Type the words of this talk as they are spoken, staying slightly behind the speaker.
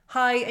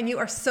Hi, and you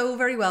are so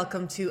very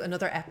welcome to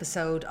another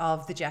episode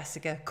of the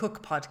Jessica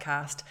Cook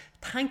Podcast.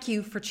 Thank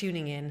you for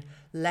tuning in.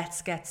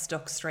 Let's get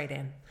stuck straight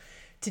in.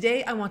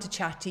 Today, I want to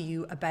chat to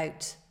you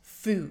about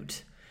food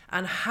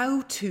and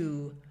how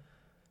to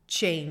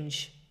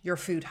change your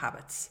food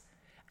habits.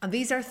 And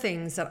these are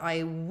things that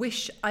I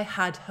wish I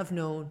had have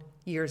known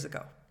years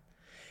ago.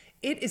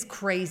 It is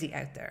crazy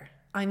out there.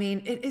 I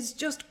mean, it is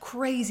just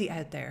crazy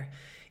out there.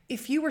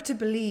 If you were to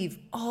believe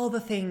all the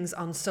things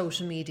on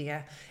social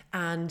media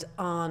and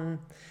on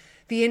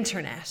the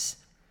internet,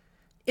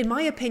 in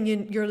my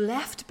opinion, you're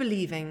left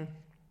believing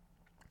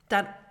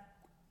that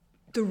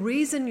the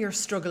reason you're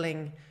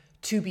struggling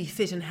to be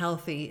fit and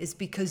healthy is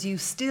because you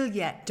still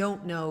yet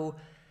don't know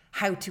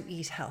how to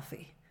eat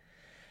healthy.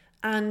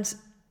 And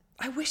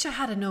I wish I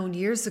had known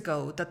years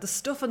ago that the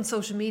stuff on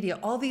social media,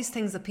 all these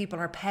things that people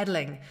are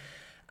peddling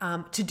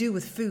to do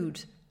with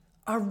food,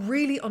 are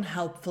really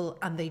unhelpful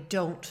and they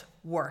don't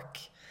work.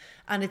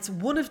 And it's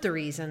one of the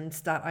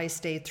reasons that I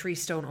stayed 3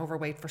 stone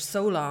overweight for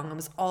so long. I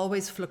was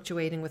always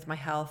fluctuating with my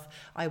health.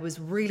 I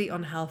was really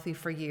unhealthy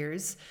for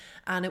years.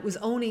 And it was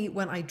only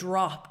when I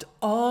dropped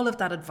all of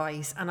that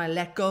advice and I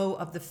let go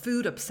of the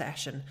food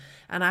obsession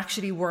and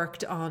actually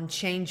worked on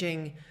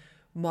changing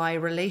my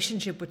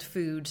relationship with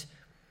food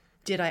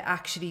did I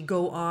actually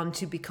go on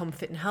to become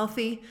fit and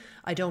healthy.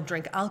 I don't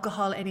drink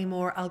alcohol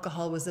anymore.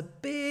 Alcohol was a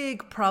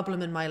big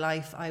problem in my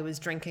life. I was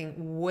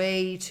drinking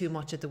way too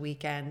much at the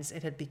weekends.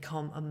 It had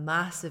become a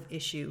massive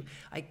issue.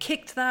 I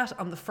kicked that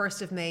on the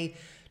 1st of May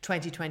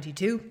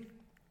 2022.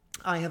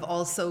 I have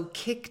also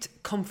kicked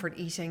comfort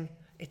eating.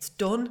 It's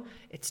done.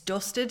 It's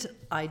dusted.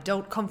 I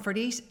don't comfort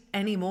eat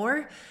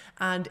anymore.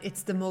 And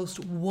it's the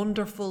most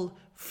wonderful,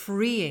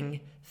 freeing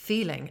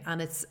feeling.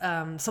 And it's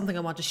something I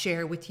want to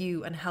share with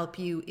you and help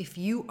you if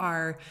you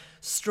are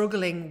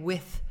struggling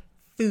with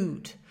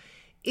food.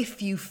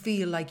 If you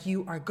feel like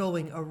you are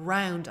going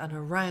around and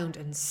around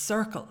in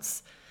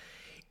circles.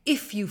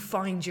 If you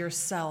find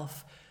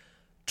yourself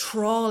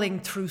trawling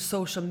through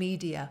social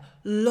media,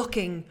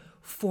 looking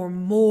for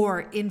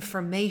more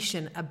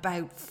information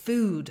about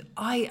food,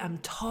 I am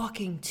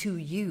talking to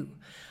you.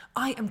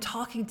 I am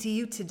talking to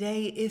you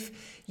today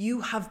if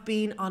you have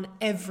been on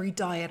every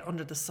diet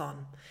under the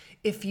sun,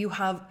 if you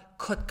have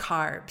cut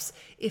carbs,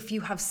 if you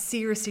have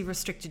seriously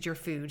restricted your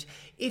food,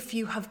 if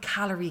you have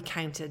calorie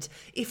counted,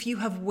 if you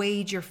have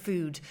weighed your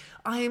food.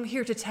 I am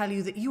here to tell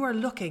you that you are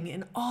looking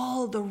in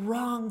all the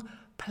wrong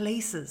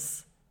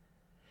places.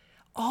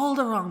 All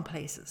the wrong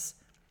places.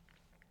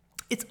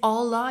 It's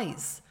all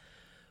lies.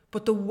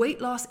 But the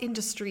weight loss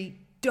industry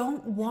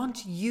don't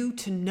want you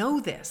to know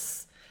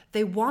this.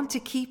 They want to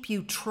keep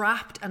you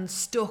trapped and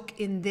stuck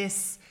in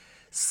this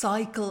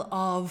cycle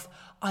of,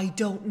 I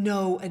don't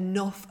know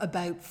enough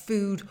about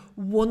food.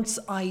 Once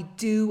I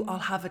do, I'll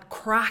have it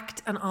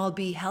cracked and I'll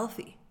be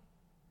healthy.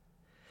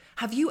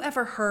 Have you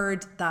ever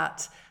heard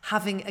that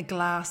having a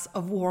glass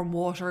of warm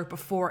water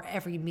before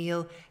every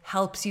meal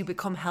helps you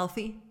become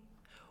healthy?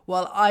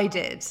 Well, I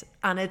did,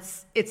 and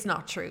it's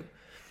not true.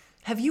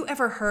 Have you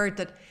ever heard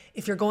that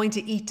if you're going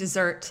to eat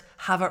dessert,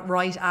 have it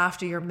right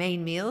after your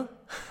main meal?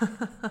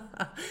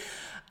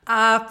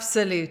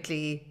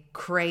 Absolutely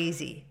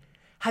crazy.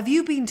 Have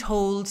you been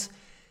told,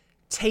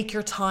 take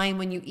your time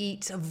when you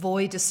eat,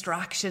 avoid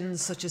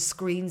distractions such as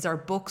screens or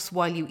books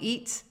while you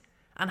eat?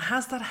 And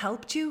has that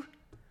helped you?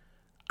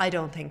 I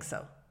don't think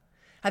so.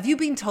 Have you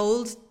been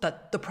told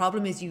that the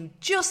problem is you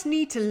just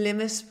need to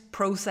limit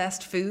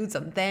processed foods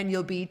and then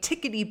you'll be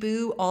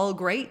tickety-boo all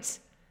great?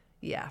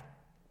 Yeah,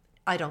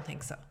 I don't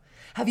think so.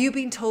 Have you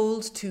been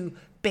told to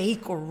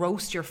bake or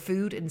roast your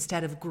food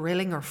instead of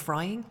grilling or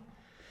frying?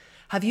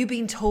 Have you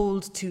been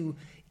told to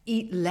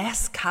eat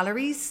less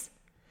calories?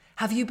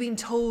 Have you been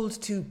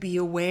told to be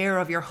aware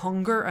of your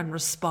hunger and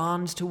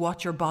respond to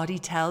what your body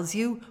tells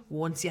you?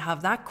 Once you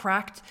have that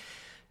cracked,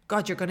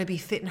 God, you're going to be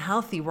fit and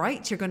healthy,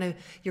 right? You're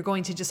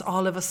going to just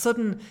all of a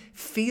sudden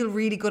feel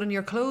really good in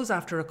your clothes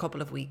after a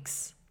couple of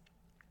weeks.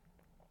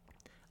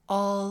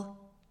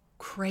 All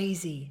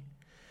crazy.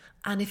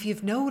 And if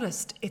you've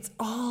noticed, it's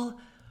all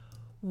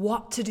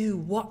what to do,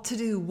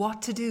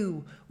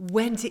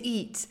 when to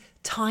eat,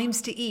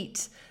 times to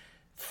eat,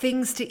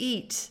 things to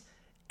eat,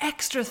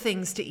 extra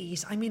things to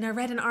eat. I mean, I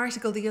read an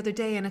article the other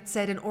day and it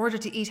said in order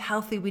to eat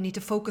healthy, we need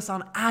to focus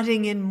on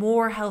adding in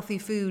more healthy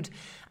food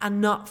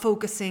and not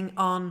focusing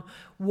on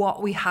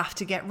what we have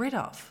to get rid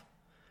of.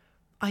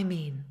 I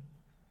mean,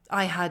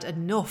 I had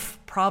enough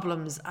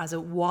problems as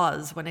it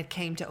was when it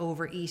came to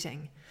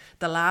overeating.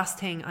 The last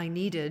thing I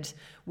needed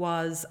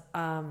was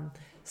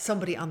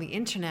somebody on the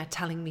internet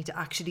telling me to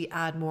actually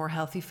add more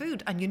healthy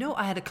food. And you know,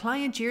 I had a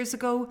client years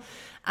ago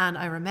and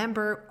I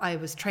remember I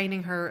was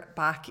training her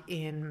back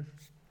in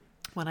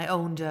when I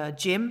owned a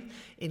gym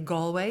in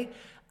Galway.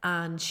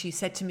 And she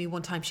said to me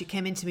one time, she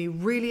came into me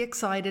really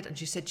excited and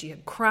she said she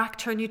had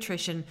cracked her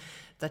nutrition,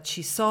 that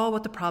she saw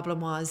what the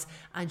problem was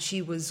and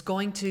she was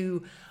going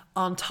to,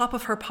 on top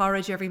of her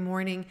porridge every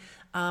morning,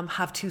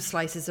 have 2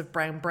 slices of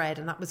brown bread,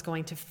 and that was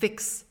going to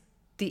fix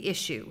the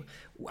issue.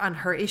 And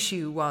her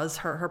issue was,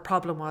 her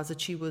problem was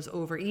that she was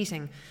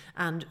overeating.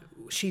 And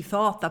she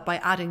thought that by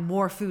adding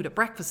more food at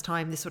breakfast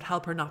time, this would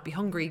help her not be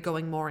hungry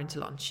going more into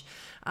lunch.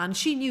 And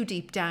she knew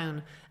deep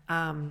down,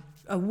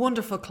 a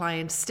wonderful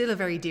client, still a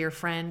very dear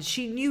friend,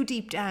 she knew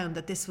deep down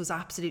that this was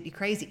absolutely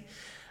crazy.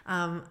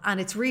 And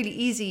it's really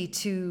easy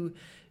to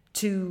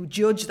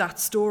judge that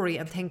story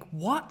and think,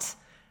 what?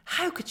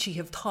 How could she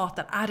have thought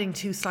that adding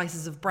 2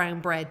 slices of brown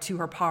bread to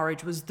her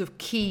porridge was the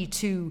key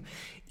to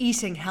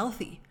eating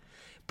healthy?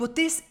 But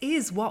this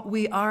is what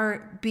we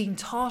are being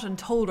taught and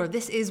told, or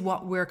this is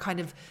what we're kind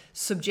of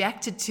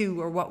subjected to,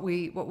 or what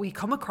we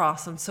come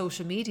across on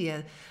social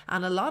media.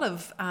 And a lot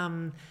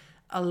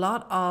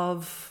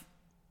of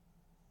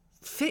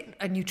fit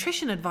and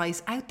nutrition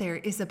advice out there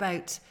is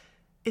about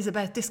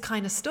this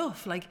kind of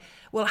stuff. Like,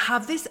 well,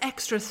 have this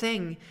extra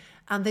thing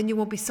and then you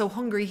won't be so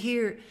hungry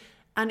here.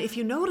 And if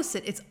you notice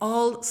it, it's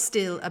all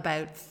still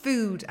about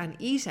food and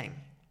eating.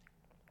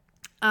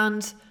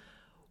 And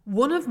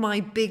one of my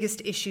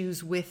biggest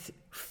issues with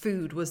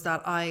food was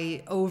that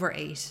I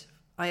overate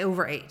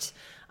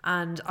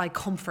and I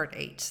comfort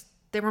ate.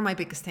 They were my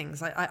biggest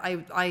things.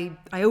 I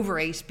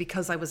overate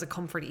because I was a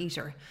comfort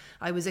eater.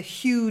 I was a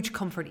huge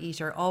comfort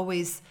eater,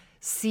 always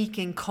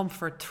seeking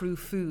comfort through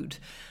food.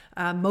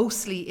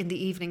 Mostly in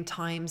the evening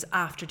times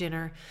after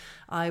dinner.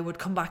 I would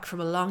come back from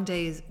a long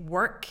day's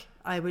work.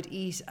 I would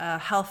eat a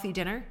healthy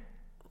dinner,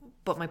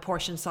 but my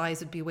portion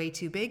size would be way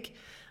too big.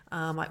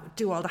 I would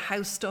do all the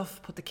house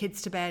stuff, put the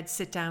kids to bed,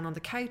 sit down on the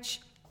couch,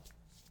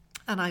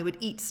 and I would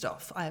eat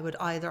stuff. I would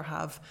either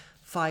have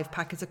 5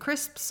 packets of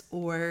crisps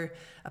or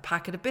a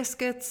packet of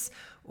biscuits,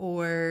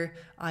 or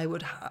I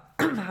would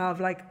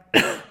have like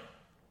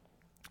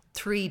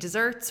 3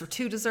 desserts or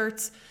 2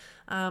 desserts.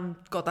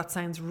 God, that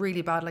sounds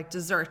really bad, like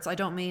desserts. I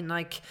don't mean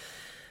like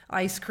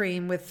ice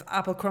cream with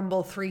apple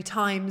crumble 3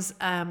 times,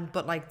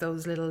 but like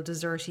those little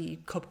desserty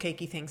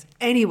cupcakey things.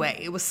 Anyway,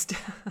 it was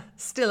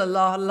still a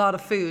lot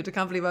of food. I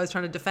can't believe I was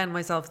trying to defend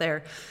myself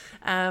there.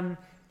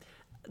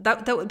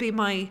 That would be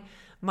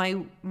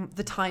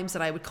the times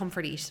that I would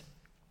comfort eat.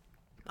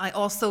 I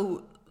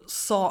also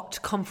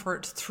sought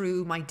comfort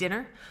through my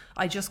dinner.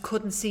 I just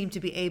couldn't seem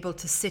to be able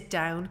to sit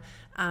down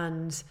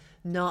and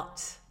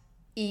not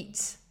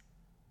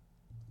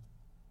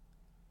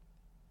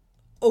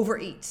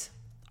overeat.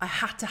 I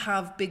had to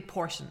have big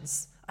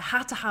portions. I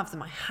had to have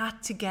them. I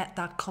had to get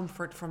that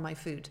comfort from my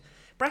food.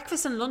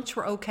 Breakfast and lunch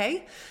were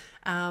okay.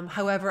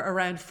 However,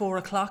 around 4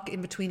 o'clock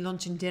in between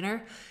lunch and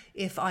dinner,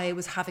 if I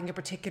was having a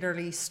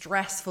particularly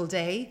stressful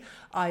day,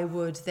 I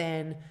would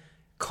then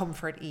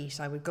comfort eat.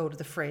 I would go to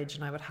the fridge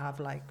and I would have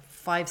like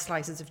 5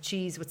 slices of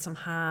cheese with some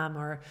ham,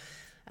 or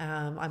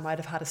I might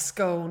have had a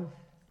scone,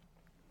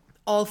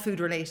 all food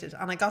related.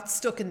 And I got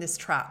stuck in this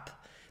trap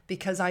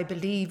because I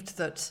believed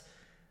that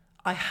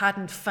I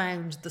hadn't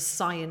found the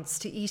science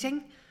to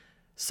eating.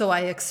 So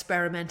I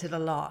experimented a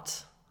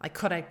lot. I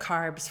cut out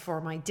carbs for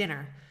my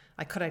dinner.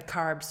 I cut out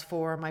carbs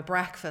for my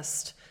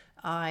breakfast.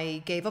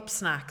 I gave up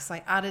snacks.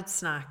 I added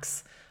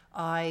snacks.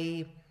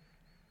 I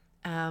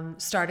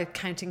started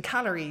counting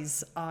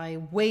calories. I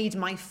weighed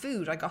my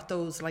food. I got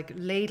those like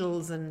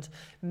ladles and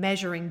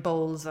measuring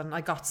bowls, and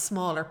I got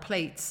smaller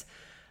plates.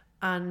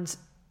 And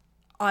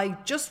I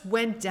just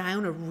went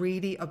down a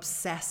really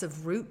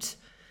obsessive route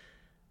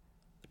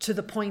to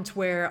the point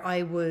where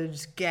I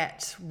would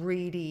get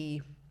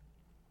really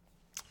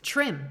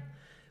trim.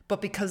 But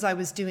because I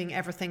was doing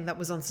everything that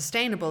was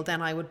unsustainable, then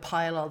I would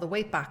pile all the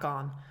weight back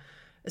on,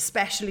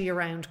 especially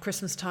around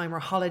Christmas time or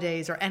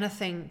holidays or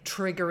anything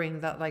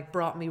triggering that like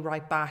brought me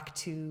right back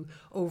to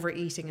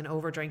overeating and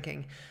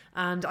overdrinking.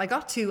 And I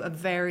got to a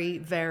very,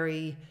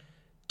 very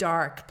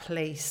dark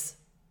place,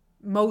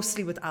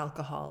 mostly with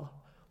alcohol,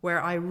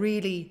 where I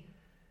really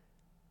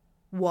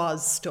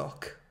was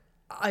stuck.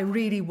 I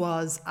really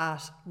was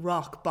at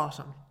rock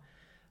bottom.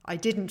 I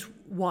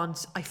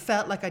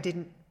felt like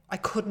I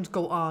couldn't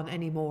go on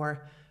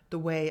anymore the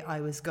way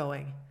I was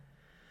going.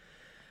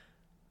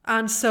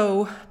 And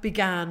so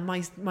began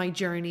my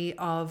journey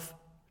of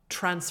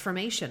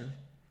transformation,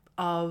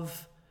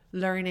 of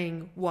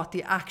learning what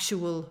the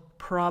actual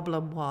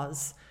problem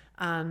was.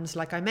 And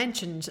like I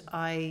mentioned,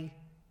 I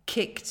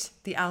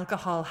kicked the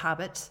alcohol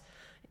habit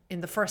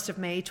in the 1st of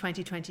May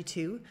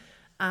 2022.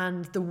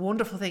 And the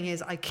wonderful thing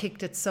is I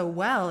kicked it so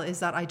well is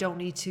that I don't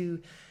need to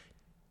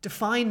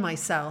define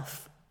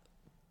myself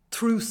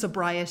through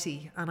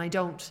sobriety, and I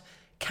don't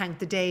count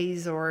the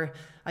days, or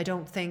I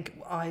don't think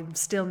I'm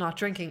still not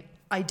drinking.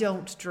 I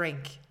don't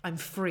drink. I'm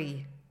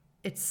free.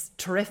 It's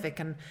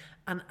terrific. And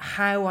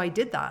how I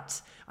did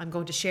that, I'm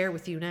going to share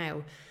with you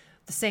now.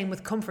 The same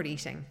with comfort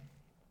eating.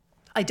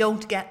 I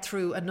don't get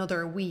through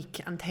another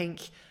week and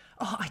think,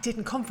 oh, I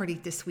didn't comfort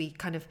eat this week,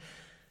 kind of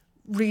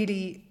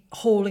really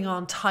holding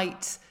on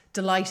tight,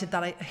 delighted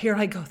that here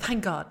I go,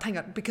 thank God,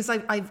 because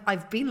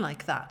I've been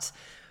like that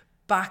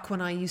back when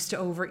I used to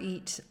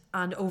overeat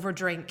and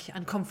overdrink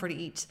and comfort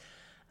eat,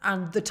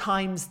 and the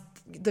times,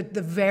 the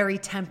very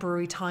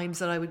temporary times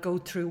that I would go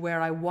through where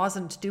I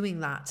wasn't doing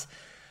that,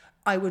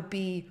 I would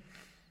be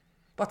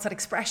what's that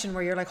expression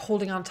where you're like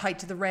holding on tight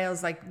to the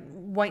rails, like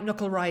white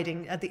knuckle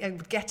riding. I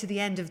would get to the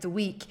end of the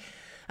week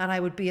and I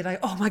would be like,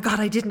 oh my God,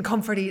 I didn't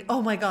comfort eat.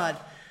 Oh my God.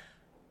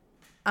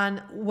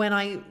 And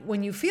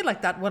when you feel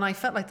like that, when I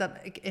felt like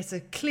that, it's a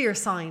clear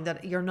sign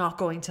that you're not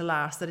going to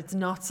last, that it's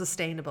not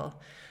sustainable.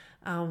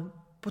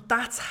 But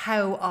that's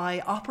how I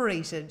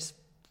operated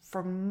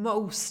for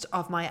most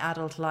of my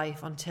adult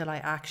life until I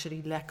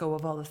actually let go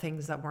of all the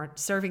things that weren't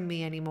serving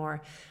me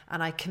anymore.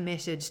 And I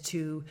committed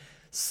to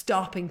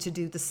stopping to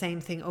do the same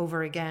thing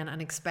over again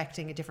and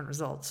expecting a different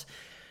result.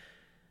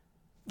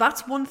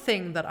 That's one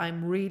thing that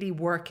I'm really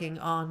working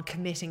on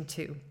committing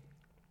to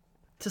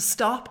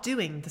stop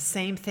doing the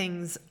same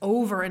things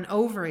over and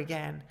over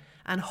again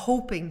and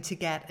hoping to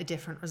get a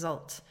different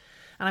result.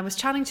 And I was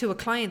chatting to a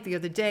client the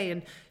other day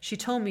and she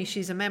told me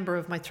she's a member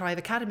of my Thrive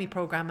Academy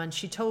program, and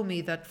she told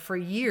me that for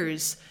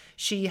years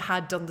she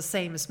had done the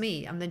same as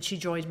me, and then she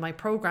joined my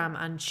program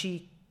and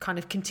she kind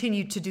of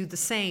continued to do the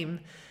same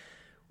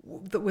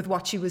with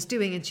what she was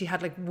doing, and she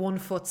had like one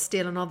foot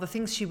still in all the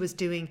things she was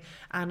doing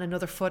and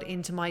another foot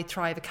into my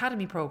Thrive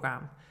Academy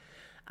program.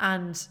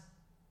 And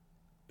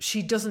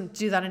she doesn't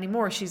do that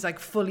anymore. She's like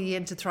fully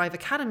into Thrive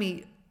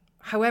Academy.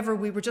 However,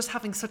 we were just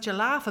having such a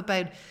laugh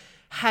about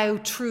how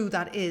true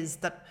that is,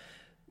 that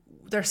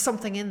there's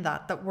something in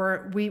that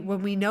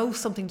when we know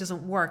something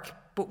doesn't work,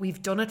 but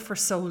we've done it for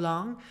so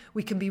long,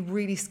 we can be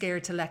really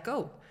scared to let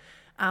go.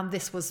 And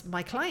this was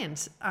my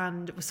client,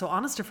 and it was so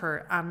honest of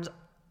her. And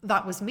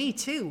that was me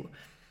too.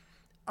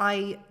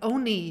 I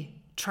only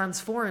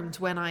transformed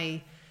when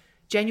I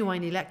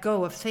genuinely let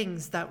go of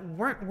things that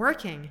weren't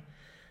working.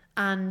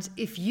 And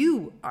if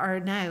you are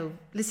now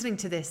listening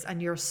to this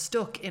and you're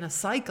stuck in a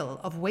cycle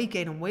of weight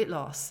gain and weight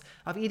loss,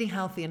 of eating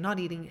healthy and not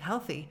eating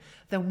healthy,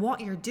 then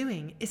what you're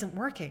doing isn't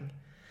working.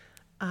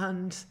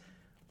 And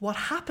what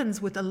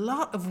happens with a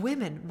lot of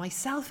women,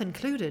 myself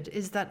included,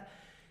 is that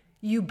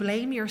you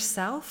blame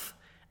yourself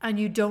and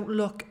you don't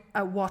look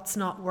at what's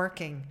not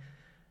working.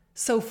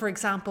 So for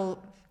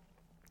example,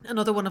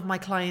 another one of my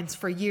clients,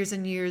 for years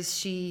and years,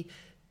 she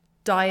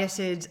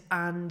dieted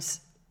and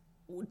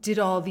did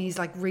all these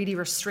like really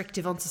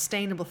restrictive,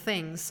 unsustainable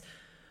things.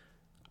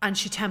 And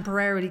she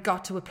temporarily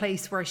got to a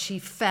place where she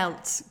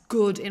felt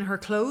good in her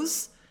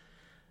clothes.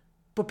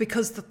 But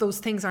because those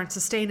things aren't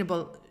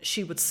sustainable,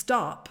 she would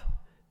stop.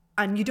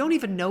 And you don't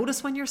even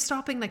notice when you're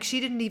stopping. Like she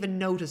didn't even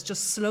notice,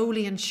 just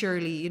slowly and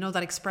surely, you know,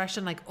 that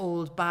expression like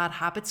old bad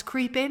habits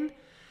creep in.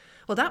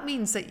 Well, that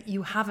means that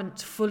you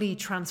haven't fully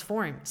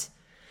transformed.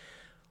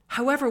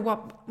 However,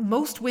 what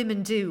most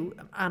women do,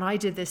 and I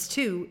did this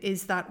too,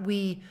 is that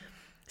we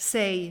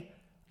say,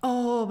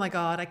 oh my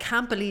God, I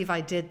can't believe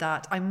I did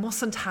that. I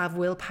mustn't have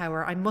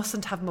willpower. I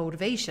mustn't have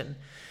motivation.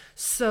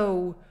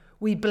 So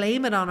we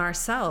blame it on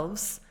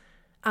ourselves.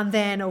 And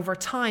then over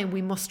time,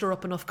 we muster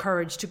up enough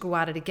courage to go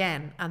at it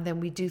again. And then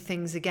we do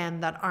things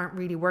again that aren't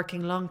really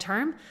working long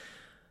term.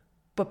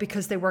 But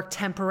because they work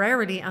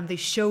temporarily and they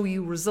show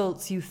you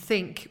results, you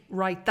think,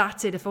 right,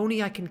 that's it. If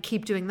only I can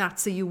keep doing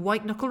that. So you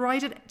white knuckle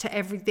ride it to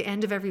the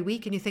end of every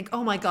week, and you think,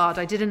 oh my God,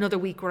 I did another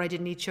week where I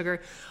didn't eat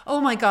sugar. Oh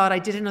my God, I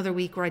did another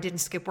week where I didn't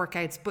skip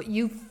workouts. But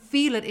you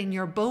feel it in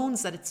your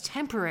bones that it's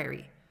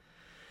temporary.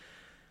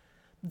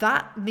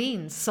 That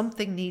means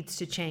something needs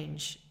to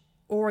change,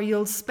 or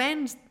you'll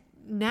spend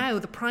now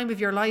the prime of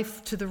your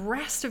life to the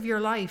rest of your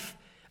life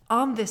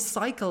on this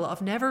cycle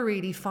of never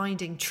really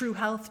finding true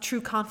health, true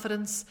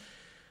confidence.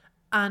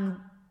 And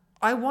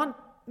I want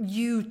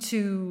you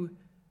to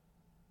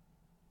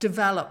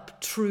develop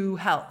true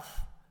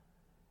health,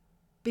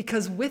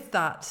 because with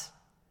that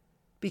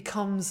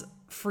becomes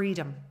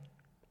freedom.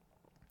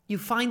 You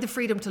find the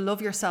freedom to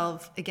love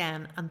yourself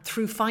again. And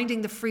through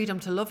finding the freedom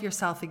to love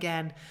yourself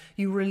again,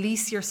 you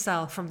release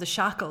yourself from the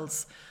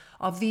shackles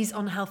of these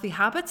unhealthy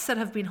habits that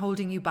have been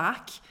holding you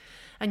back.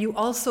 And you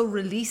also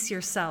release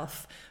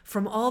yourself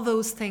from all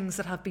those things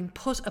that have been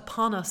put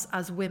upon us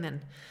as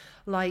women,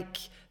 like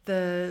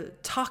the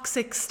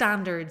toxic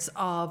standards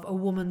of a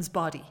woman's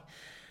body,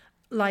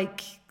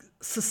 like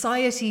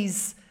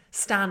society's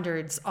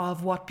standards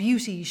of what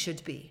beauty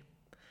should be.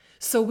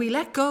 So we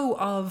let go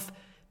of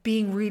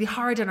being really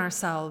hard on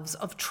ourselves,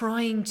 of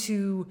trying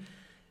to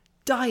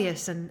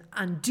diet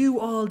and do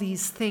all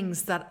these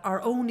things that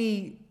are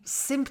only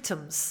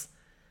symptoms.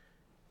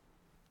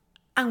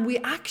 And we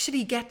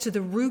actually get to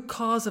the root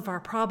cause of our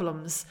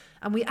problems,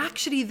 and we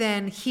actually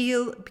then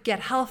heal, get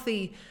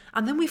healthy,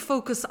 and then we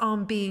focus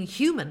on being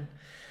human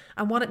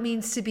and what it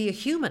means to be a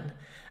human.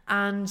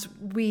 And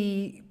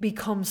we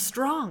become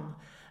strong,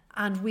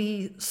 and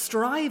we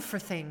strive for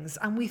things,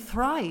 and we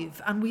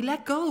thrive, and we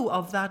let go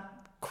of that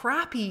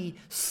crappy,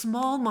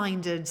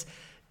 small-minded,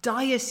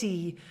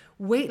 diety,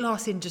 weight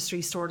loss industry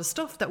sort of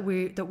stuff that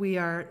we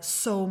are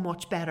so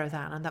much better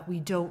than, and that we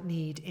don't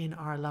need in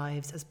our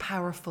lives as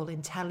powerful,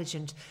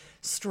 intelligent,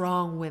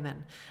 strong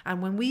women.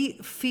 And when we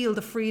feel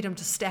the freedom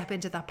to step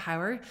into that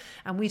power,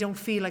 and we don't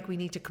feel like we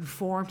need to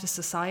conform to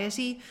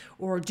society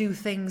or do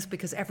things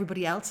because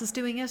everybody else is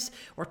doing it,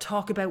 or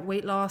talk about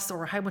weight loss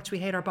or how much we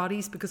hate our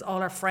bodies because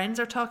all our friends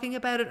are talking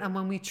about it, and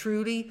when we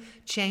truly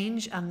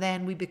change and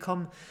then we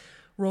become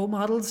role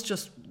models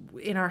just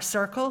in our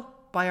circle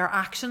by our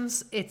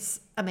actions. It's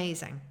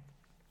amazing.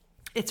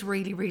 It's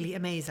really, really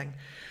amazing.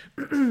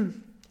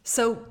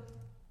 So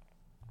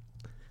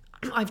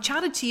I've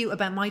chatted to you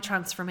about my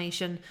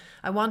transformation.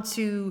 I want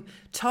to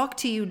talk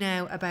to you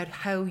now about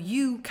how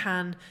you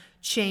can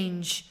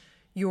change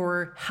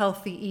your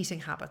healthy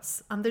eating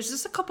habits. And there's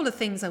just a couple of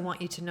things I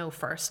want you to know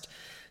first.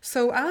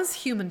 So as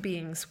human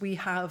beings, we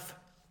have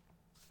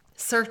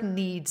certain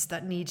needs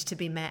that need to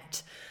be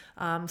met.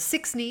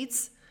 6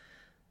 needs: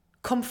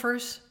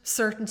 comfort,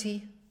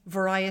 certainty,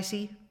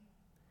 variety,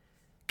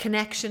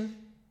 connection,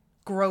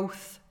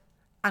 growth,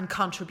 and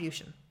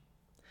contribution.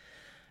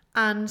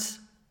 And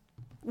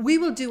we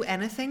will do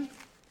anything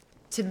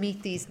to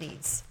meet these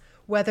needs,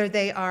 whether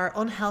they are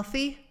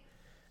unhealthy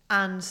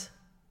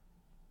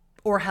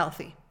or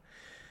healthy.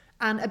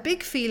 And a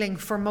big feeling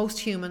for most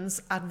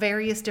humans at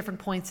various different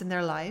points in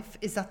their life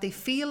is that they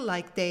feel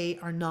like they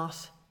are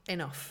not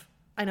enough.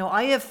 I know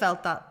I have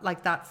felt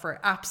like that for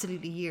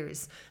absolutely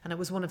years, and it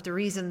was one of the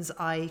reasons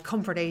I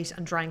comfort ate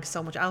and drank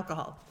so much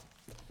alcohol.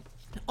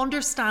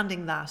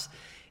 Understanding that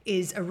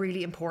is a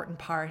really important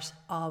part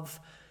of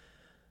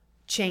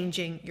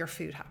changing your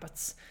food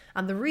habits.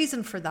 And the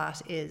reason for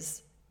that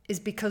is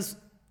because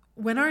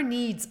when our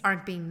needs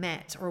aren't being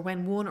met, or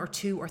when 1 or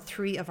 2 or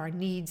 3 of our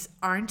needs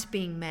aren't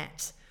being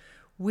met,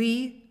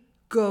 we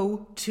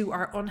go to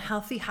our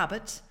unhealthy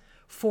habit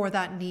for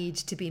that need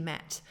to be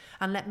met.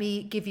 And let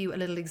me give you a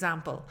little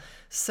example.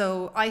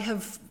 So I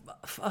have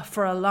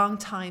for a long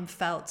time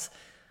felt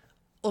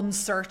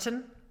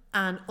uncertain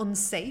and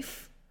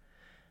unsafe.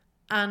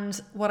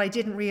 And what I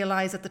didn't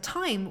realize at the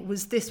time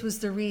was this was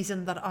the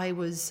reason that I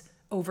was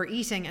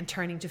overeating and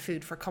turning to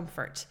food for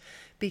comfort,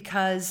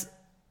 because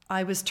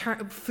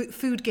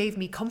food gave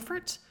me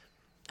comfort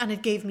and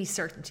it gave me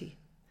certainty.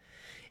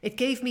 It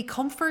gave me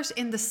comfort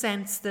in the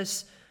sense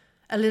that,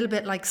 a little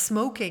bit like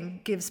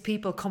smoking gives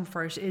people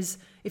comfort, is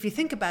if you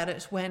think about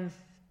it,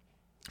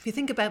 if you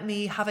think about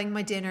me having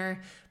my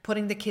dinner,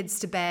 putting the kids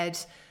to bed,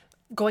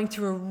 going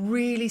through a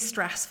really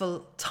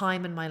stressful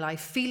time in my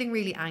life, feeling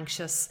really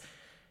anxious,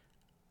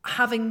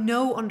 having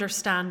no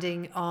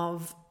understanding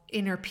of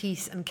inner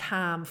peace and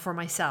calm for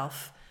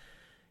myself,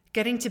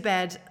 getting to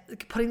bed,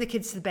 putting the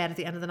kids to bed at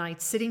the end of the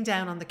night, sitting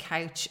down on the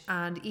couch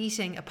and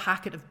eating a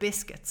packet of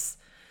biscuits,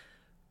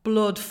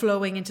 blood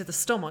flowing into the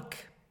stomach,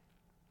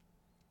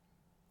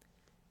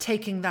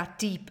 taking that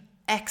deep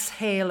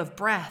exhale of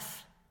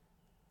breath,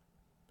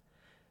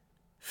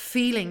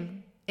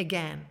 feeling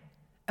again,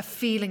 a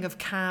feeling of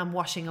calm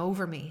washing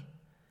over me,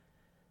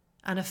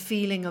 and a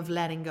feeling of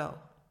letting go.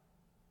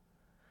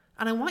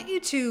 And I want you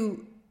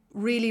to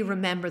really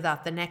remember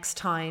that the next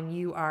time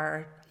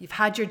you've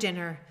had your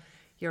dinner,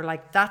 you're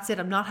like, that's it,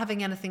 I'm not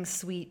having anything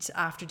sweet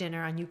after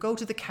dinner, and you go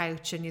to the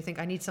couch and you think,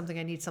 I need something,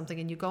 and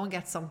you go and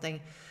get something.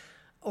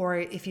 Or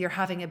if you're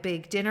having a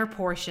big dinner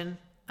portion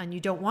and you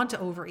don't want to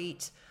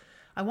overeat,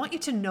 I want you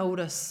to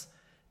notice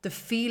the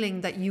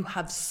feeling that you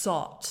have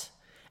sought.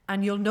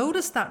 And you'll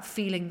notice that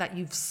feeling that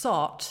you've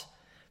sought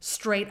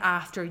straight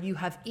after you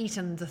have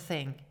eaten the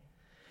thing.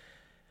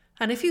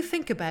 And if you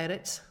think about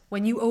it,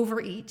 when you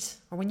overeat,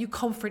 or when you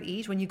comfort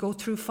eat, when you go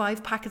through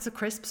 5 packets of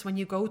crisps, when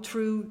you go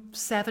through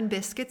 7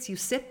 biscuits, you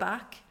sit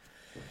back,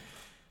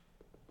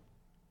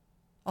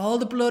 all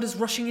the blood is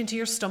rushing into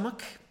your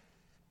stomach,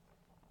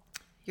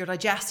 your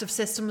digestive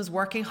system is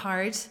working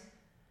hard,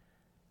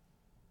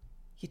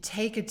 you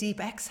take a deep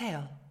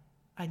exhale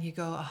and you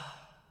go, oh.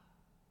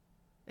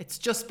 It's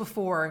just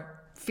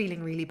before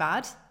feeling really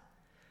bad,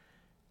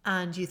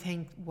 and you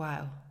think,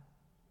 wow,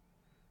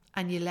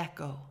 and you let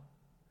go.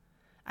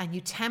 And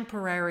you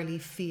temporarily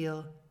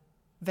feel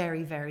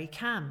very, very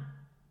calm.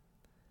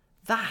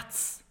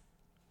 That's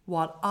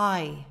what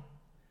I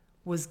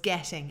was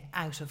getting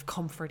out of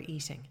comfort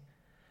eating.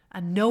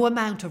 And no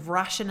amount of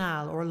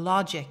rationale or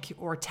logic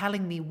or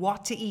telling me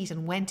what to eat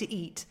and when to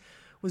eat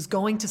was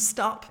going to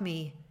stop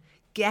me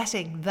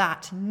getting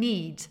that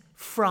need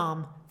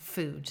from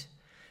food.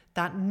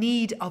 That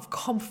need of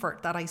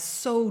comfort that I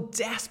so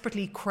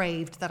desperately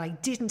craved that I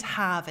didn't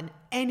have in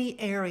any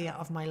area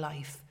of my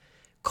life.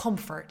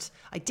 Comfort.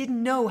 I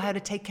didn't know how to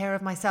take care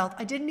of myself.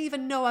 I didn't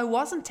even know I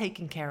wasn't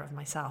taking care of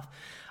myself.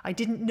 I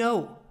didn't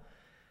know.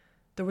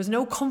 There was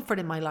no comfort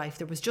in my life.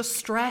 There was just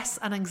stress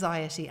and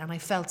anxiety, and I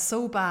felt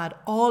so bad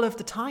all of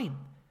the time.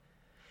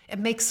 It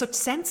makes such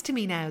sense to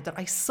me now that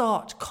I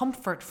sought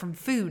comfort from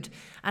food,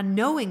 and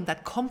knowing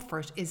that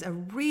comfort is a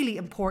really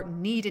important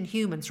need in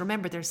humans.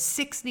 Remember, there's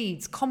 6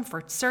 needs: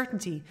 comfort,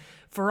 certainty,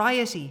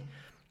 variety,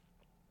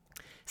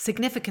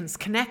 significance,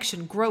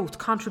 connection, growth,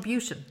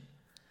 contribution.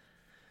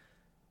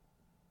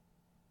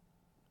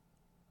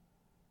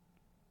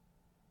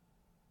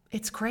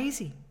 It's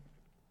crazy.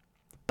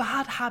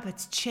 Bad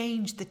habits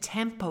change the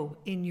tempo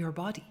in your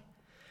body.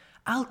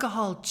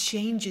 Alcohol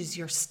changes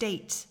your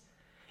state.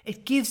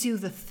 It gives you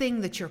the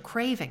thing that you're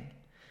craving.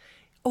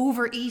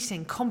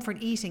 Overeating, comfort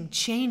eating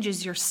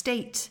changes your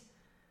state.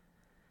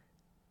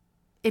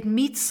 It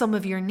meets some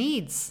of your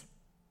needs.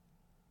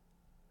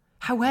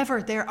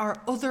 However, there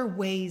are other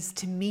ways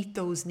to meet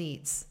those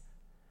needs.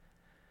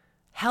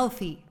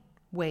 healthy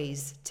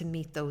ways to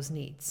meet those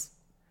needs.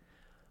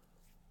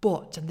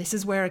 But, and this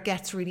is where it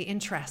gets really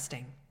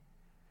interesting,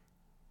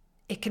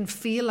 it can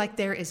feel like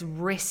there is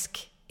risk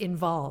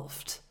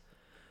involved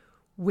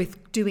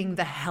with doing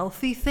the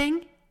healthy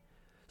thing,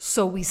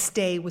 so we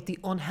stay with the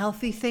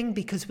unhealthy thing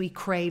because we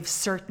crave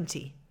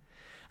certainty.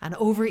 And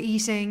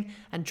overeating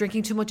and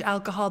drinking too much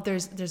alcohol,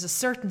 there's a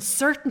certain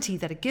certainty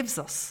that it gives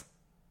us.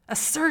 A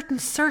certain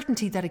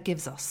certainty that it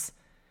gives us.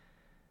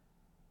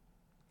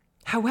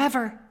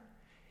 However,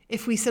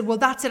 if we said, well,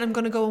 that's it, I'm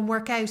going to go and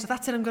work out.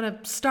 That's it, I'm going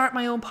to start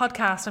my own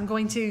podcast. I'm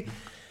going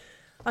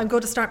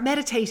to start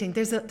meditating.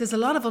 There's a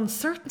lot of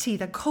uncertainty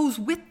that goes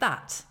with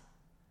that.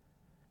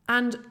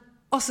 And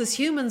us as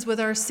humans with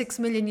our 6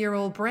 million year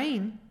old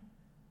brain,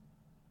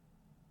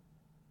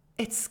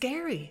 it's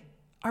scary.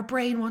 Our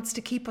brain wants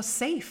to keep us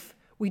safe.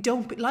 We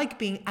don't like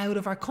being out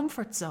of our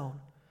comfort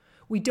zone.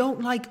 We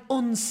don't like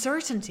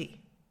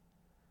uncertainty.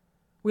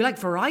 We like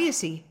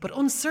variety, but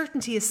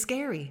uncertainty is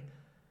scary.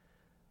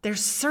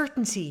 There's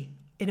certainty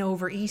in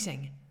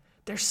overeating.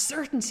 There's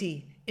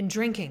certainty in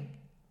drinking.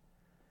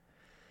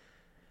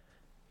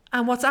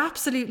 And what's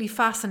absolutely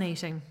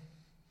fascinating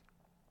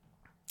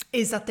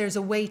is that there's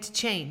a way to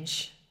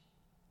change.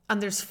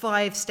 And there's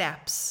 5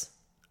 steps.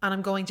 And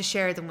I'm going to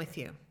share them with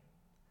you.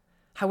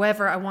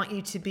 However, I want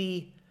you to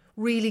be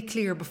really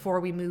clear before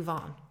we move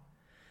on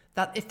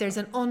that if there's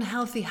an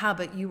unhealthy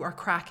habit you are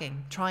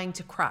trying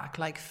to crack,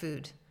 like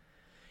food,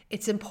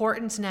 it's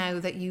important now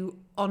that you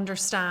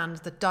understand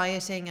that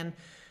dieting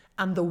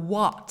and the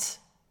what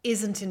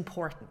isn't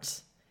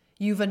important.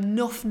 You've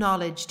enough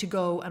knowledge to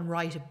go and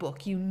write a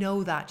book. You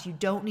know that. You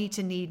don't need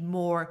to need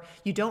more.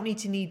 You don't need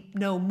to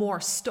know more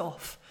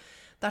stuff.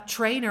 That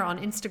trainer on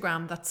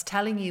Instagram that's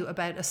telling you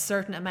about a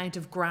certain amount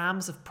of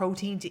grams of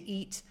protein to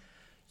eat,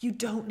 you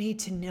don't need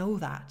to know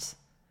that.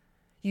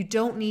 You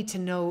don't need to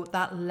know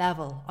that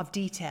level of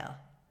detail.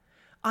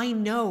 I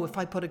know if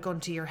I put a gun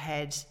to your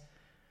head,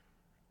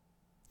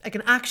 like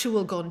an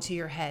actual gun to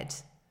your head,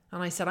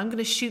 and I said, I'm going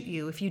to shoot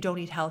you if you don't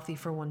eat healthy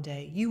for one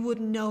day, you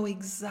would know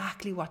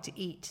exactly what to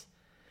eat.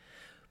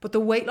 But the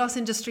weight loss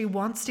industry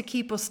wants to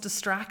keep us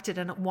distracted,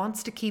 and it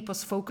wants to keep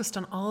us focused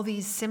on all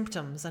these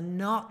symptoms and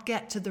not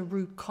get to the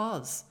root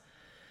cause.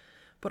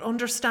 But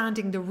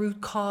understanding the root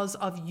cause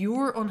of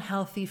your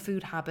unhealthy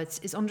food habits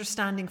is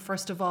understanding,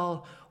 first of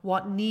all,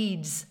 what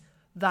needs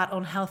that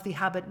unhealthy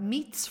habit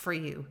meets for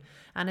you.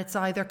 And it's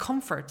either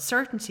comfort,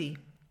 certainty,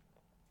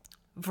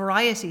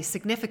 variety,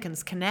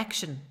 significance,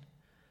 connection,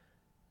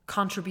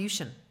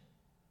 contribution.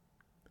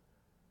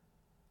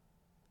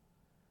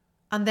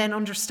 And then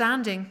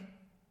understanding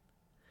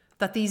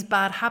that these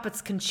bad habits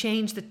can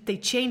change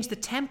the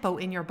tempo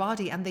in your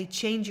body, and they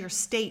change your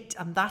state,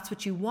 and that's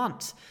what you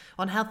want.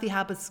 Unhealthy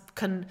habits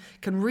can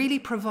really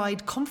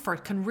provide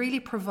comfort, can really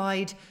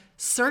provide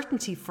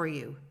certainty for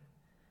you.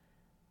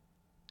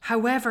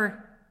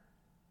 However,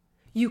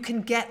 you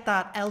can get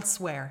that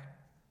elsewhere.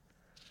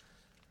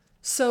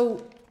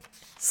 So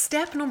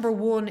step number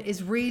 1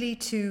 is really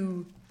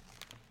to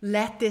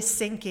let this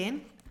sink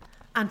in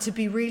and to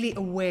be really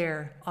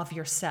aware of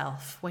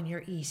yourself when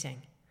you're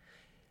eating.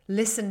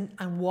 Listen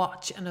and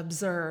watch and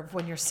observe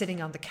when you're sitting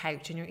on the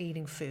couch and you're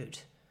eating food.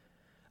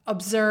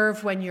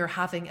 Observe when you're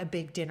having a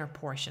big dinner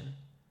portion.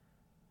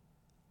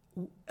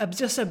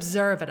 Just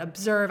observe it.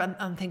 Observe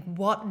and think,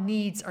 what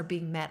needs are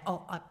being met?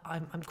 Oh,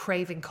 I'm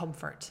craving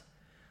comfort.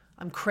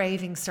 I'm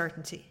craving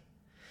certainty.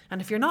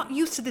 And if you're not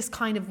used to this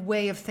kind of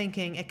way of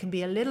thinking, it can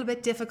be a little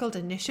bit difficult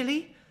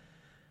initially.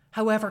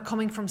 However,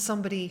 coming from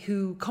somebody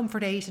who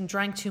comfort ate and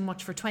drank too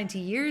much for 20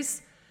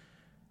 years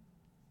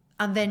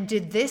and then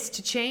did this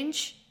to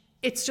change,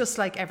 it's just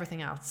like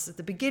everything else. At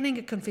the beginning,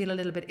 it can feel a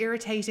little bit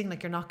irritating,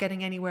 like you're not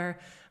getting anywhere.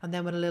 And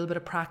then with a little bit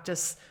of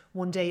practice,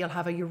 one day you'll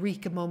have a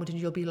eureka moment and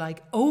you'll be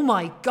like, oh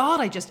my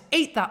God, I just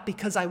ate that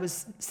because I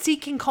was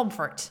seeking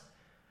comfort.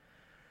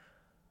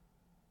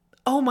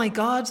 Oh my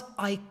God,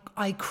 I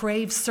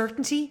crave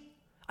certainty.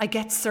 I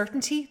get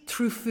certainty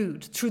through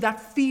food, through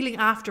that feeling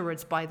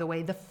afterwards, by the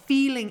way, the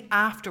feeling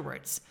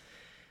afterwards.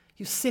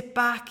 You sit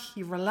back,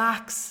 you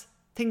relax,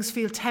 things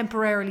feel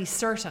temporarily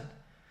certain.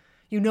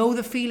 You know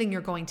the feeling you're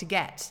going to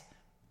get.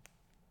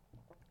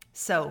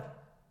 So,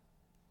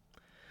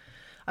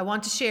 I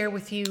want to share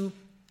with you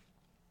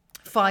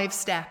 5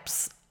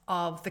 steps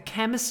of the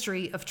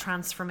chemistry of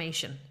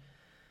transformation.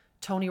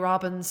 Tony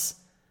Robbins,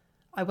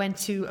 I went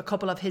to a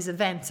couple of his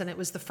events and it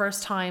was the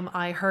first time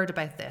I heard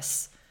about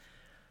this.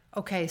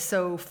 Okay,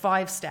 so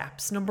 5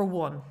 steps. Number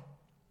 1,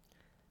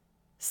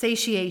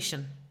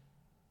 satiation.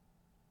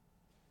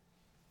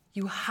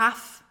 You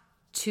have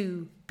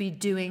to be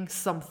doing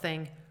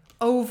something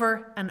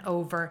over and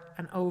over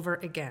and over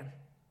again.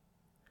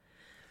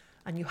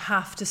 And you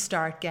have to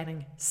start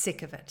getting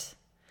sick of it.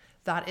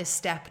 That is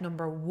step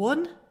number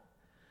 1.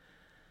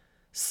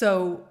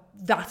 So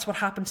that's what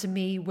happened to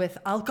me with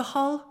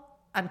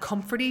alcohol and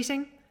comfort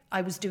eating.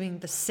 I was doing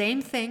the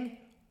same thing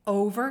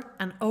over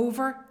and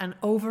over and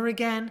over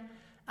again,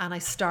 and I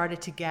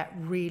started to get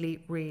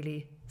really,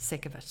 really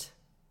sick of it.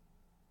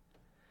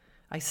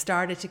 I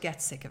started to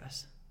get sick of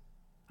it.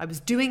 I was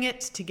doing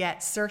it to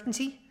get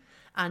certainty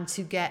and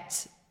to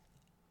get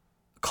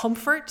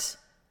comfort.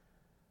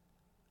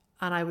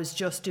 And I was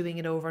just doing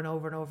it over and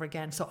over and over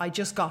again. So I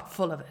just got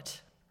full of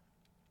it.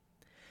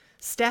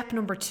 Step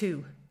number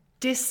 2,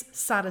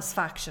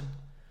 dissatisfaction.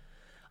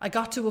 I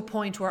got to a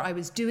point where I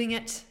was doing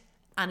it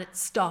and it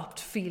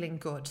stopped feeling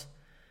good.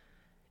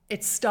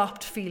 It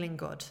stopped feeling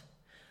good.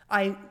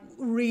 I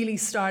really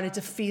started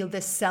to feel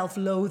this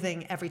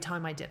self-loathing every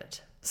time I did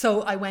it.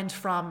 So I went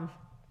from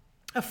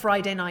a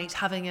Friday night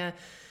having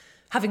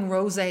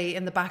rosé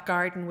in the back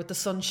garden with the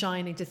sun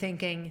shining to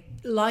thinking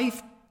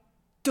life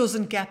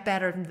doesn't get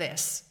better than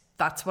this.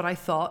 That's what I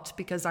thought,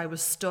 because I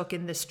was stuck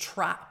in this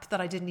trap that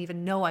I didn't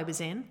even know I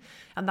was in.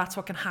 And that's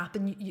what can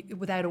happen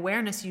without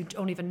awareness. You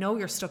don't even know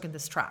you're stuck in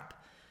this trap.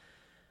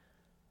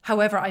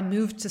 However, I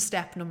moved to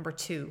step number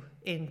 2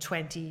 in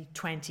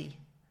 2020,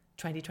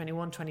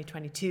 2021,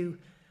 2022.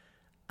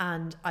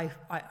 And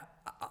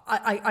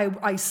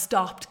I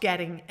stopped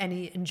getting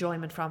any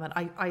enjoyment from it.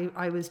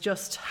 I was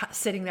just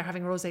sitting there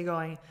having rosé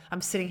going,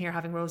 I'm sitting here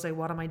having rosé.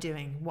 What am I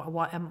doing?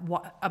 What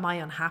am I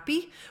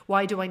unhappy?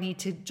 Why do I need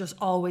to just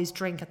always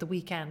drink at the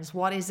weekends?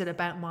 What is it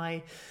about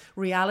my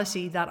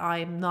reality that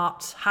I'm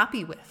not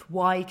happy with?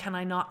 Why can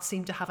I not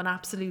seem to have an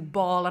absolute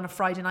ball on a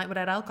Friday night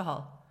without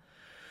alcohol?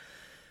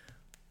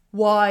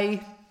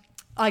 Why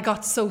I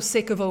got so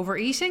sick of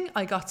overeating.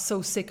 I got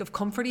so sick of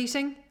comfort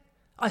eating.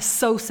 I was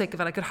so sick of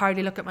it. I could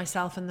hardly look at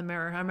myself in the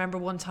mirror. I remember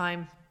one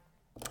time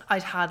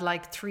I'd had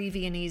like 3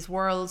 Viennese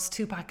Whirls,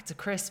 2 packets of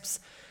crisps,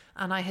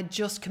 and I had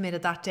just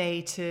committed that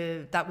day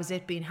to, that was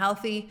it, being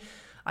healthy.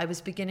 I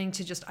was beginning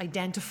to just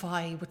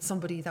identify with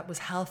somebody that was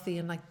healthy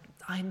and like,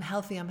 I'm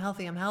healthy.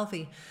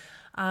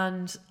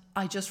 And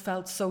I just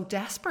felt so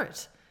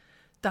desperate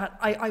that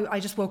I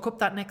just woke up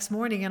that next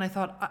morning and I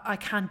thought, I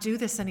can't do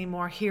this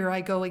anymore. Here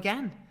I go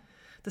again.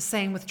 The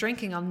same with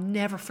drinking. I'll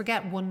never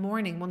forget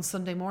one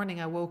Sunday morning,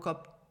 I woke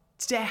up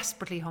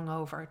desperately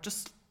hungover,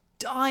 just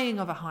dying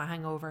of a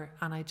hangover.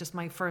 And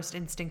my first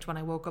instinct when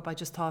I woke up, I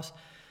just thought,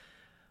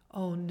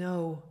 oh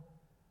no,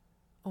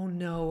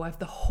 I have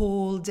the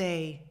whole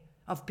day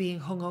of being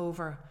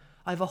hungover.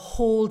 I have a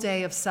whole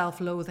day of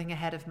self-loathing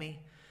ahead of me.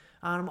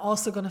 And I'm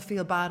also going to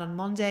feel bad on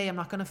Monday. I'm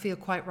not going to feel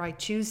quite right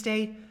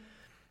Tuesday.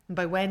 And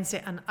by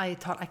Wednesday, and I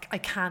thought, I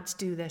can't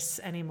do this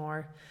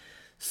anymore.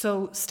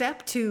 So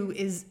step 2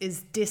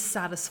 is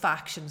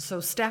dissatisfaction. So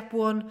step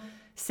 1,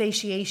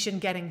 satiation,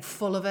 getting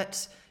full of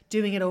it,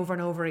 doing it over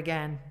and over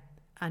again,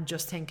 and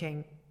just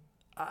thinking,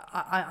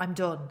 I'm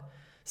done.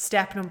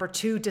 Step number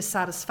 2,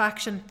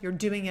 dissatisfaction. You're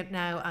doing it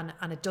now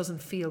and it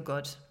doesn't feel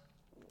good.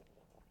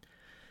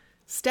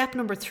 Step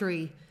number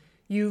 3,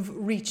 you've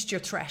reached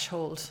your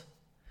threshold.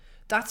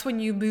 That's when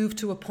you move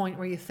to a point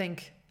where you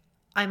think,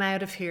 I'm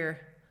out of here.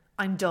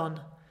 I'm done.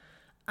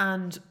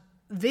 And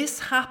this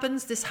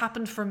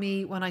happened for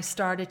me when I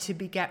started to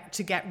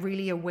get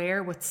really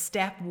aware with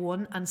step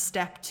 1 and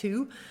step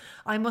 2.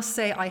 I must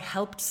say I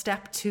helped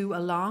step 2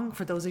 along.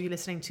 For those of you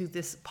listening to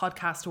this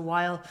podcast a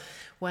while,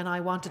 when I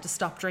wanted to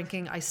stop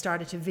drinking, I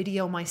started to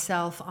video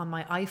myself on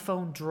my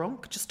iPhone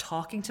drunk, just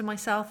talking to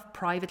myself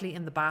privately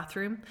in the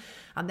bathroom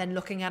and then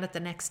looking at it the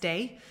next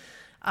day.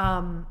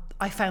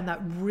 I found that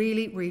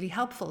really, really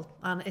helpful.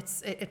 And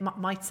it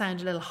might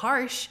sound a little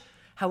harsh.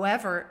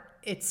 However,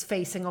 it's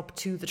facing up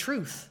to the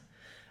truth.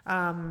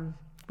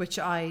 Which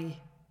I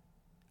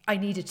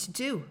needed to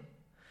do.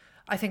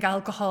 I think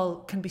alcohol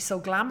can be so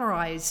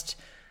glamorized,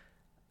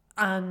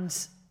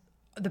 and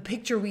the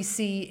picture we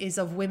see is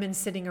of women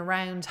sitting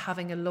around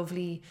having a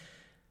lovely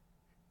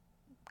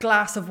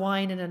glass of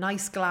wine in a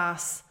nice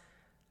glass,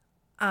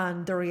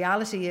 and the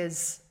reality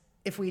is,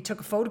 if we took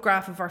a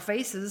photograph of our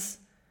faces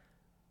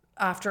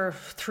after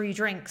 3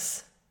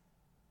 drinks,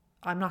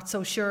 I'm not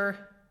so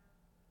sure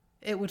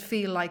it would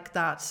feel like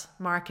that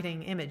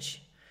marketing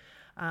image.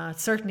 It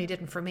certainly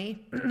didn't for me.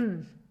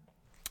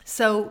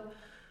 So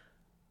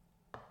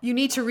you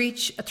need to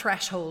reach a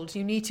threshold.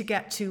 You need to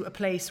get to a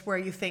place where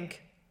you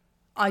think,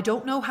 I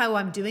don't know how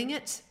I'm doing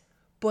it,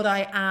 but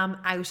I am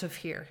out of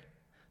here.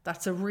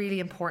 That's a really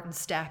important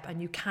step.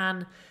 And you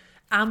can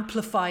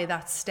amplify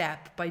that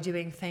step by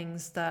doing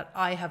things that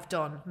I have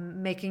done,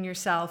 making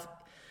yourself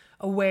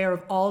aware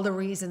of all the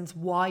reasons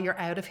why you're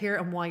out of here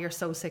and why you're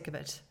so sick of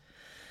it.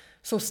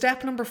 So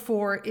step number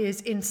 4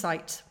 is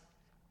insight.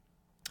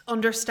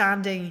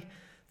 Understanding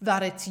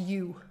that it's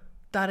you,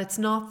 that it's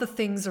not the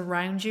things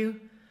around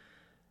you.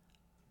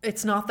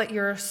 It's not that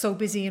you're so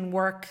busy in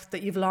work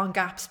that you've long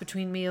gaps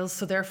between meals,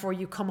 so therefore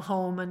you come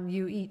home and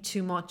you eat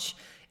too much.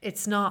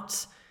 It's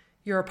not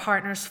your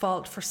partner's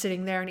fault for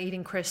sitting there and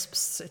eating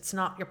crisps. It's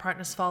not your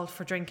partner's fault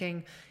for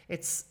drinking.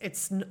 It's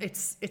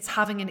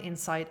having an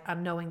insight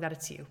and knowing that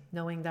it's you,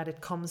 knowing that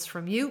it comes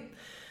from you.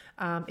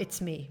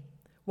 It's me.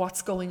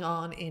 What's going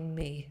on in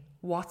me?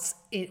 What's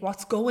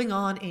going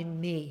on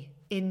in me,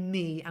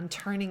 and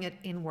turning it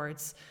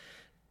inwards.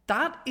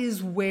 That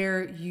is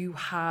where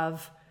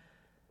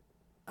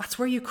that's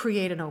where you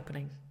create an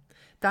opening.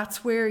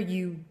 That's where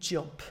you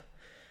jump.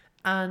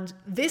 And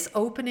this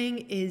opening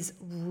is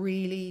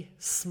really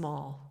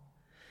small,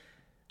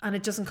 and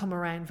it doesn't come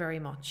around very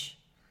much.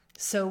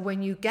 So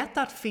when you get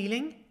that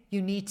feeling,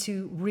 you need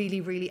to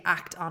really, really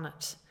act on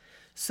it.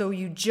 So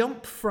you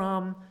jump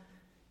from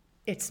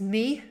it's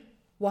me,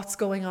 what's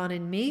going on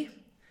in me,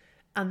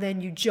 and then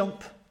you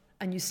jump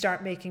and you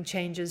start making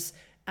changes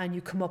and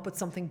you come up with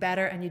something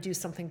better and you do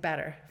something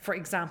better. For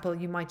example,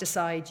 you might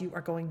decide you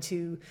are going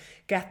to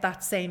get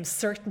that same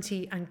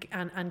certainty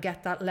and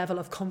get that level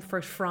of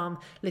comfort from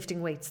lifting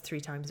weights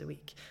 3 times a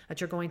week, that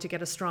you're going to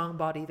get a strong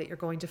body, that you're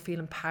going to feel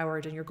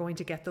empowered, and you're going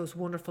to get those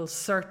wonderful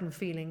certain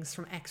feelings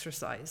from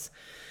exercise.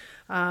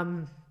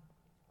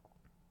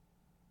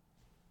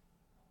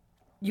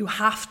 You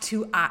have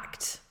to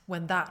act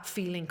when that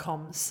feeling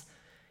comes.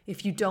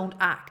 If you don't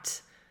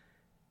act,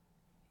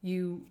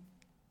 you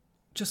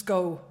just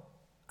go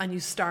and you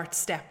start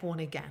step 1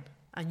 again,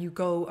 and you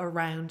go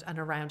around and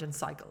around in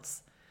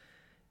cycles.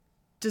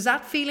 Does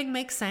that feeling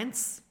make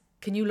sense?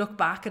 Can you look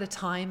back at a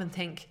time and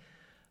think,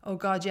 oh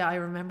God, yeah, I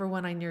remember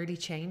when I nearly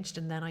changed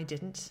and then I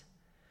didn't?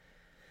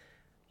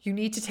 You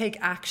need to take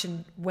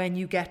action when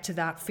you get to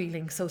that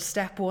feeling. So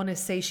step 1 is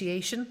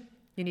satiation.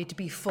 You need to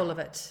be full of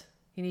it.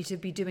 You need to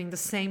be doing the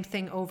same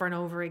thing over and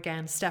over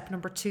again. Step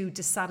number 2,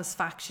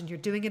 dissatisfaction. You're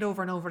doing it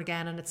over and over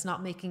again and it's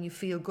not making you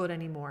feel good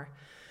anymore.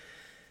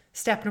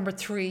 Step number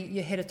 3,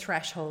 you hit a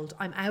threshold.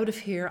 I'm out of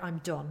here, I'm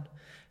done.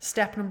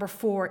 Step number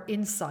 4,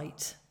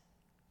 insight.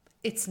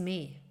 It's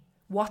me.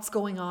 What's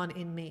going on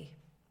in me?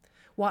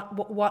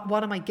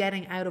 What am I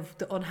getting out of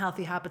the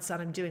unhealthy habits that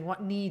I'm doing?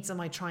 What needs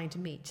am I trying to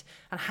meet?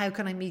 And how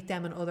can I meet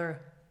them in other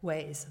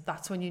ways?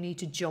 That's when you need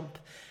to jump.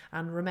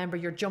 And remember,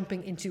 you're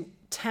jumping into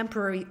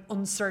temporary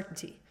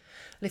uncertainty.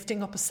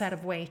 Lifting up a set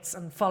of weights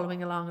and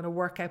following along in a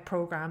workout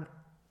program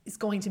is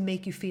going to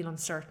make you feel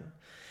uncertain.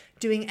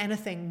 Doing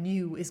anything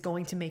new is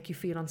going to make you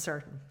feel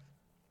uncertain.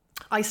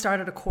 I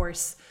started a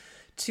course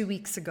 2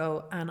 weeks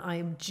ago and I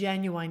am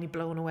genuinely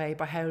blown away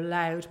by how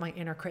loud my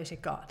inner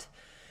critic got.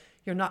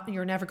 You're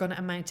never going to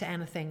amount to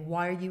anything.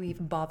 Why are you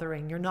even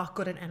bothering? You're not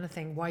good at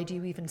anything. Why do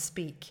you even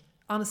speak?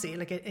 Honestly,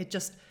 like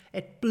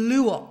it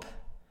blew up.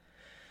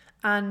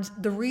 And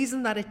the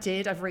reason that it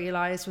did, I've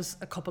realized, was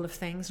a couple of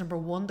things. Number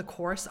 1, the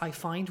course I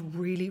find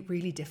really,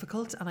 really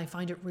difficult and I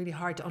find it really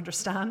hard to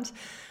understand.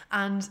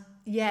 And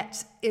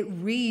yet it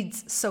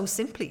reads so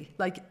simply.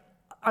 Like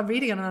I'm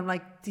reading it and I'm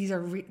like,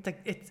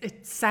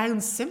 it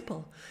sounds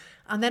simple.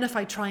 And then if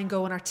I try and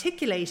go and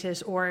articulate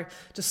it or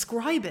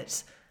describe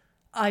it,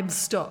 I'm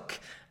stuck.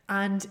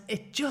 And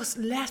it just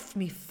left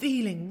me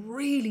feeling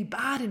really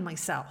bad in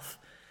myself.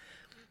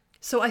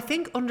 So I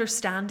think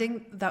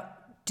understanding that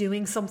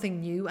doing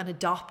something new and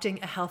adopting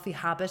a healthy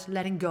habit,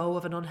 letting go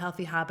of an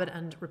unhealthy habit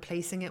and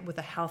replacing it with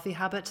a healthy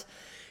habit,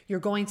 you're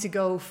going to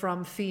go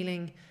from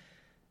feeling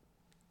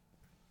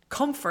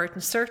comfort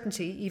and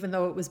certainty, even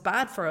though it was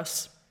bad for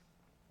us,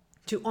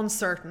 to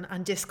uncertain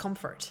and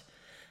discomfort.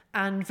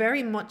 And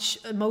very much,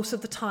 most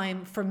of the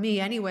time, for me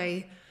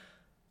anyway,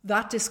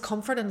 that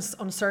discomfort and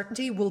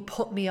uncertainty will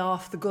put me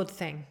off the good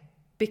thing,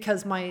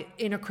 because my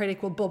inner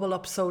critic will bubble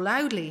up so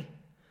loudly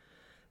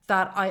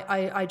that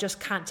I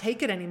just can't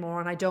take it anymore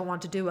and I don't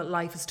want to do it.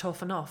 Life is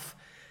tough enough.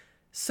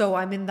 So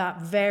I'm in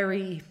that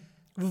very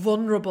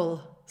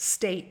vulnerable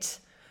state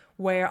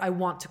where I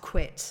want to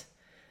quit.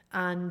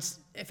 And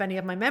if any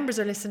of my members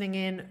are listening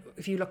in,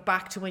 if you look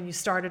back to when you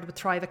started with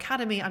Thrive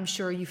Academy, I'm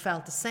sure you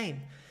felt the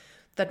same.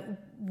 That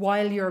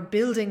while you're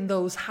building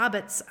those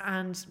habits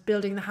and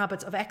building the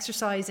habits of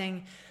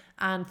exercising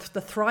and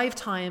the Thrive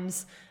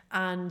Times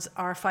and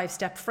our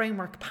 5-step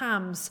framework,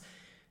 PAMS,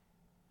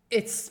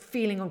 it's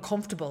feeling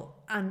uncomfortable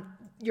and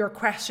you're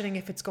questioning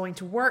if it's going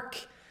to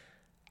work.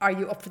 Are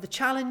you up for the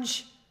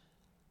challenge?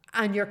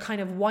 And you're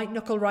kind of white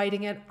knuckle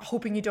riding it,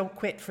 hoping you don't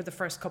quit for the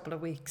first couple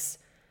of weeks.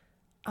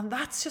 And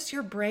that's just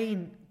your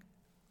brain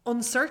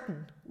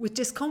uncertain with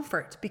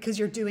discomfort because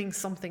you're doing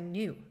something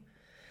new.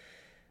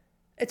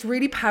 It's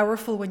really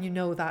powerful when you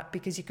know that,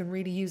 because you can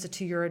really use it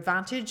to your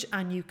advantage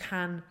and you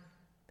can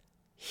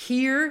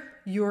hear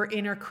your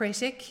inner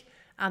critic,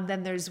 and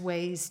then there's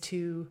ways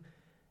to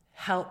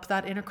help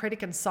that inner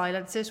critic and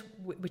silence it,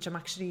 which I'm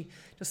actually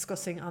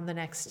discussing on the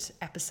next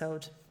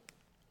episode.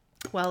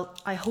 Well,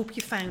 I hope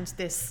you found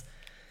this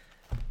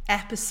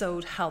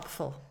episode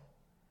helpful.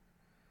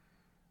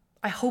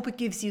 I hope it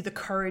gives you the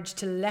courage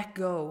to let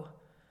go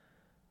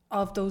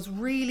of those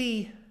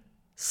really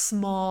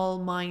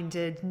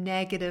small-minded,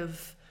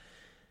 negative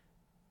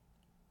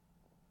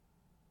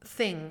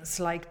things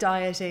like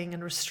dieting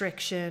and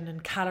restriction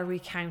and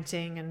calorie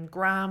counting and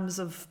grams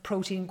of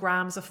protein,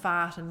 grams of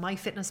fat and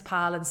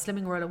MyFitnessPal and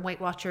Slimming World and Weight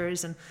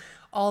Watchers and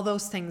all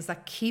those things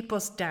that keep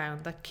us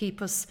down, that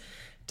keep us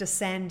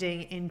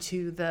descending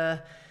into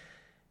the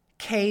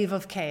cave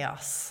of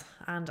chaos.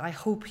 And I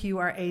hope you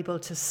are able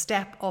to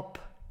step up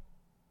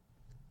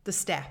the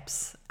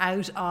steps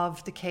out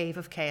of the cave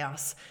of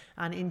chaos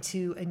and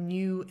into a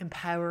new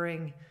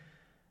empowering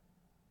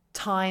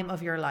time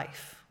of your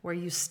life where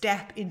you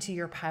step into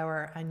your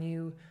power and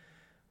you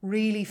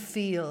really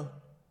feel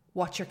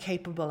what you're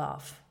capable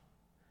of.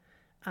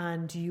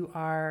 And you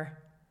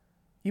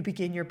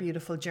begin your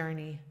beautiful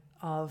journey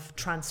of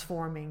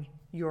transforming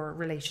your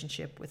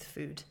relationship with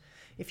food.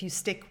 if you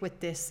stick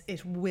with this,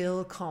 it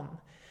will come.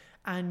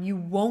 And you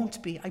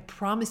won't be, I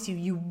promise you,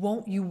 you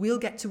will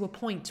get to a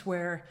point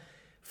where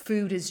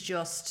food is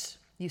just,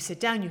 you sit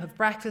down, you have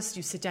breakfast,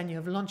 you sit down, you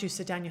have lunch, you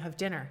sit down, you have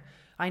dinner.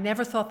 I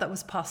never thought that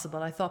was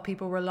possible. I thought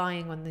people were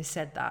lying when they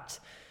said that.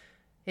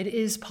 It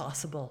is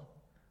possible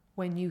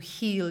when you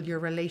heal your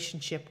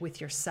relationship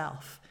with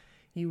yourself.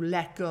 You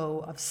let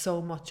go of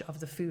so much of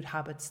the food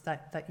habits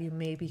that you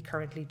may be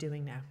currently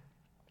doing now.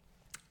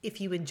 If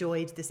you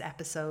enjoyed this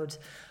episode,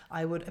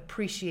 I would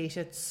appreciate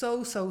it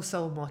so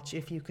much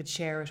if you could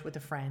share it with a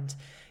friend.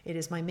 It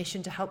is my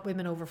mission to help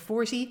women over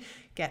 40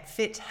 get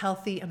fit,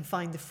 healthy, and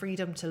find the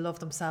freedom to love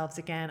themselves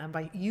again. And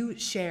by you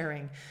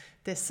sharing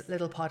this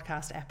little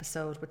podcast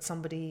episode with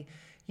somebody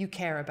you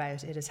care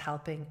about, it is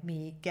helping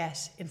me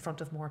get in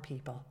front of more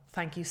people.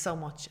 Thank you so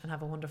much and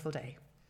have a wonderful day.